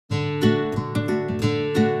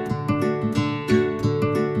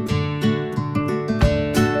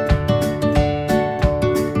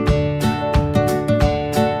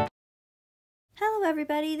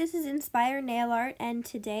everybody, this is InspireNailArt, and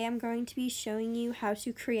today I'm going to be showing you how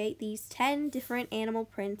to create these 10 different animal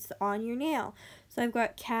prints on your nail. So I've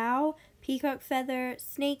got cow, peacock feather,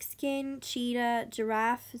 snakeskin, cheetah,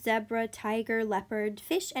 giraffe, zebra, tiger, leopard,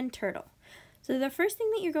 fish, and turtle. So the first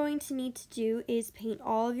thing that you're going to need to do is paint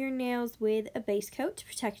all of your nails with a base coat to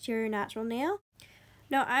protect your natural nail.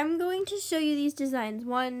 Now I'm going to show you these designs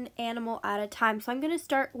one animal at a time. So I'm going to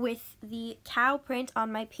start with the cow print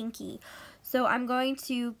on my pinky. So I'm going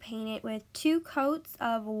to paint it with 2 coats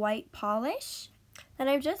of white polish. Then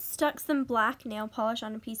I've just stuck some black nail polish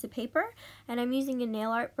on a piece of paper, and I'm using a nail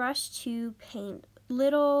art brush to paint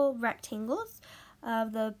little rectangles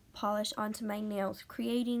of the polish onto my nails,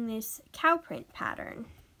 creating this cow print pattern.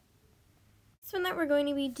 This one that we're going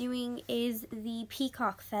to be doing is the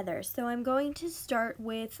peacock feather. So I'm going to start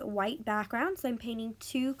with white background. So I'm painting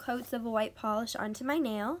 2 coats of a white polish onto my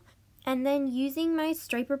nail. And then using my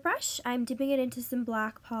striper brush, I'm dipping it into some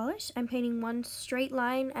black polish. I'm painting 1 straight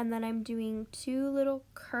line, and then I'm doing 2 little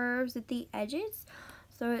curves at the edges.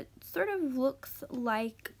 So it sort of looks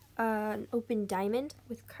like an open diamond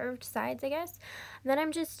with curved sides, I guess. And then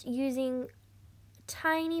I'm just using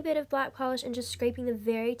tiny bit of black polish and just scraping the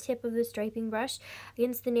very tip of the striping brush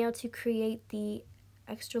against the nail to create the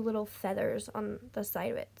extra little feathers on the side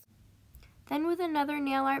of it. Then with another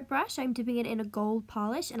nail art brush, I'm dipping it in a gold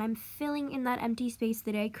polish, and I'm filling in that empty space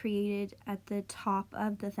that I created at the top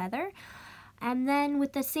of the feather. And then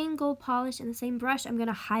with the same gold polish and the same brush, I'm going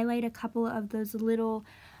to highlight a couple of those little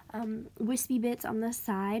wispy bits on the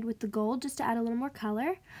side with the gold just to add a little more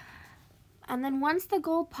color. And then once the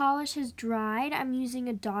gold polish has dried, I'm using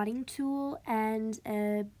a dotting tool and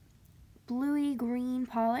a bluey green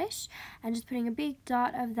polish and just putting a big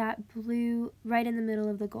dot of that blue right in the middle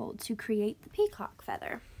of the gold to create the peacock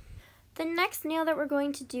feather. The next nail that we're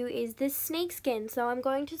going to do is this snakeskin. So I'm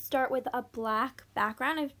going to start with a black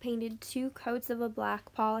background. I've painted 2 coats of a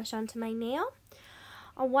black polish onto my nail.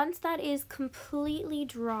 Once that is completely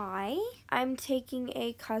dry, I'm taking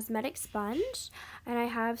a cosmetic sponge, and I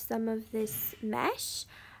have some of this mesh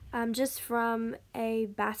just from a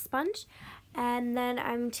bath sponge, and then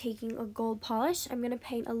I'm taking a gold polish. I'm going to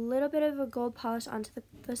paint a little bit of a gold polish onto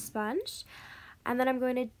the sponge, and then I'm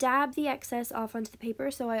going to dab the excess off onto the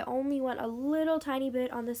paper, so I only want a little tiny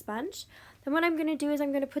bit on the sponge. Then what I'm going to do is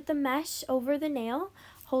I'm going to put the mesh over the nail,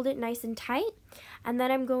 hold it nice and tight, and then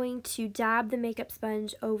I'm going to dab the makeup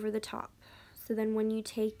sponge over the top. So then when you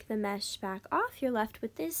take the mesh back off, you're left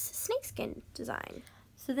with this snakeskin design.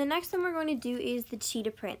 So the next one we're going to do is the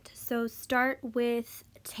cheetah print. So start with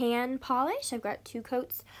tan polish. I've got 2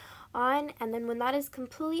 coats on, and then when that is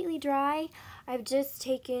completely dry, I've just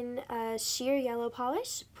taken a sheer yellow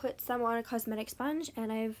polish, put some on a cosmetic sponge,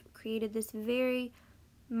 and I've created this very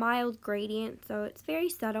mild gradient, so it's very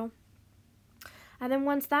subtle. And then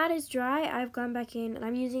once that is dry, I've gone back in and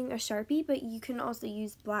I'm using a Sharpie, but you can also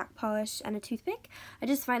use black polish and a toothpick. I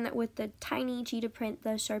just find that with the tiny cheetah print,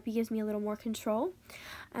 the Sharpie gives me a little more control.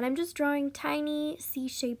 And I'm just drawing tiny C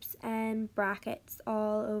shapes and brackets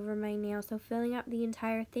all over my nail, so filling up the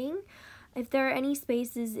entire thing. If there are any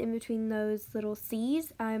spaces in between those little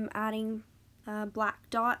C's, I'm adding black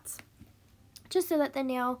dots just so that the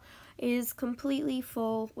nail is completely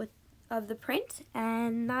full of the print,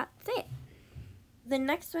 and that's it. The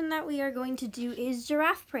next one that we are going to do is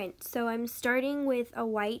giraffe print. So I'm starting with a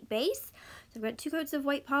white base. So I've got 2 coats of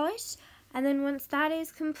white polish, and then once that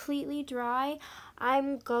is completely dry,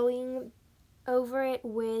 I'm going over it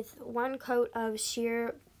with 1 coat of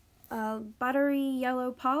sheer buttery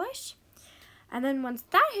yellow polish. And then once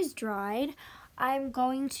that has dried, I'm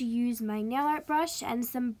going to use my nail art brush and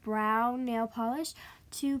some brown nail polish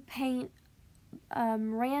to paint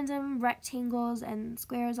random rectangles and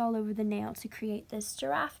squares all over the nail to create this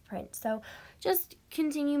giraffe print. So just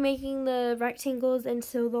continue making the rectangles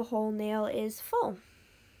until the whole nail is full.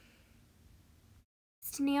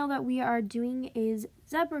 Next nail that we are doing is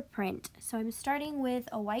zebra print. So I'm starting with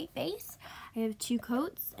a white base. I have 2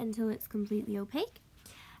 coats until it's completely opaque.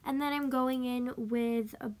 And then I'm going in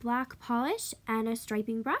with a black polish and a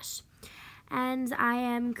striping brush. And I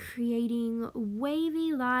am creating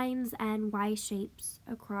wavy lines and Y shapes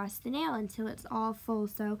across the nail until it's all full.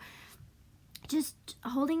 So just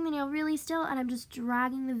holding the nail really still, and I'm just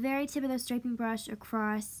dragging the very tip of the striping brush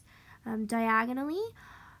across diagonally.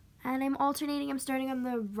 And I'm alternating. I'm starting on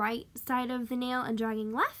the right side of the nail and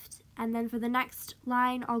dragging left. And then for the next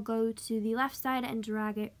line, I'll go to the left side and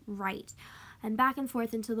drag it right. And back and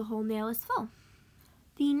forth until the whole nail is full.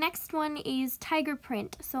 The next one is tiger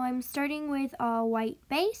print. So I'm starting with a white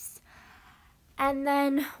base, And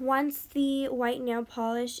then once the white nail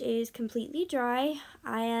polish is completely dry,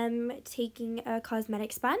 I am taking a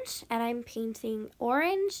cosmetic sponge and I'm painting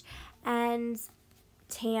orange and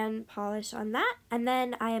tan polish on that, and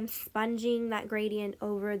then I am sponging that gradient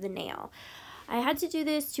over the nail. I had to do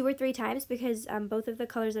this 2 or 3 times because both of the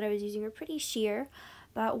colors that I was using were pretty sheer,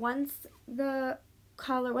 but once you're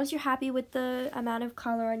happy with the amount of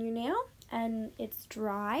color on your nail and it's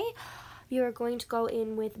dry, you're going to go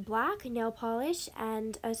in with black nail polish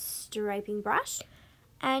and a striping brush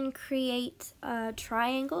and create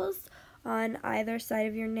triangles on either side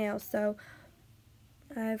of your nail. So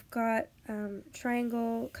I've got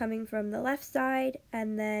triangle coming from the left side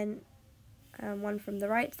and then one from the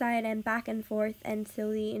right side, and back and forth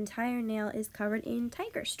until the entire nail is covered in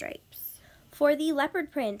tiger stripes. For the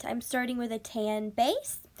leopard print, I'm starting with a tan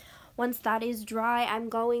base. Once that is dry, I'm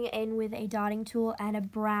going in with a dotting tool and a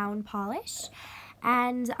brown polish,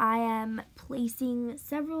 and I am placing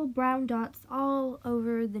several brown dots all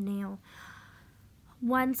over the nail.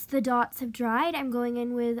 Once the dots have dried, I'm going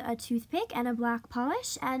in with a toothpick and a black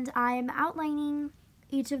polish, and I'm outlining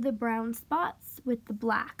each of the brown spots with the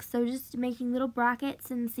black. So just making little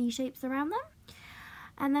brackets and C shapes around them.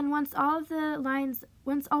 And then once all of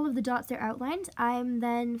the dots are outlined, I'm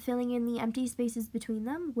then filling in the empty spaces between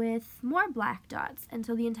them with more black dots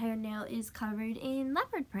until the entire nail is covered in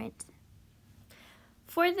leopard print.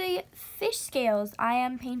 For the fish scales, I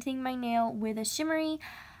am painting my nail with a shimmery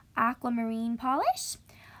aquamarine polish.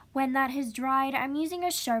 When that has dried, I'm using a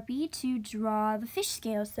Sharpie to draw the fish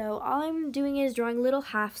scale. So all I'm doing is drawing little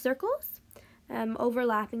half circles,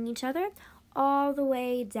 overlapping each other all the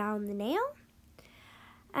way down the nail.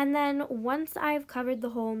 And then once I've covered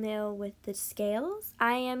the whole nail with the scales,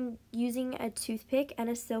 I am using a toothpick and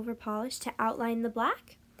a silver polish to outline the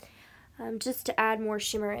black, just to add more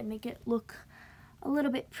shimmer and make it look a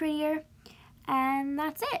little bit prettier. And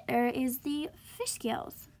that's it. There is the fish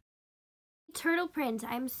scales. Turtle print,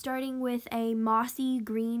 I'm starting with a mossy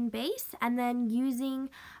green base, and then using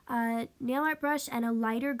a nail art brush and a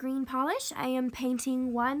lighter green polish, I am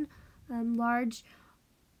painting one large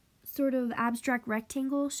sort of abstract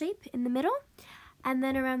rectangle shape in the middle, and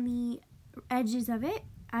then around the edges of it,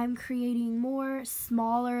 I'm creating more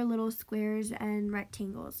smaller little squares and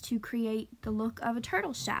rectangles to create the look of a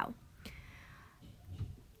turtle shell.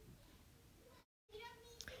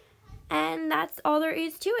 And that's all there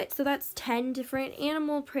is to it. So that's 10 different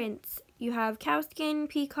animal prints. You have cow skin,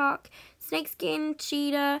 peacock, snake skin,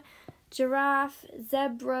 cheetah, giraffe,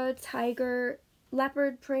 zebra, tiger,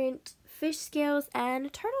 leopard print, fish scales,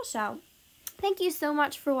 and turtle shell. Thank you so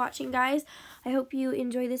much for watching, guys. I hope you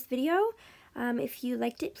enjoy this video. If you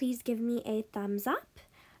liked it, please give me a thumbs up.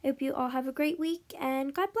 I hope you all have a great week,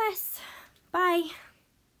 and God bless. Bye.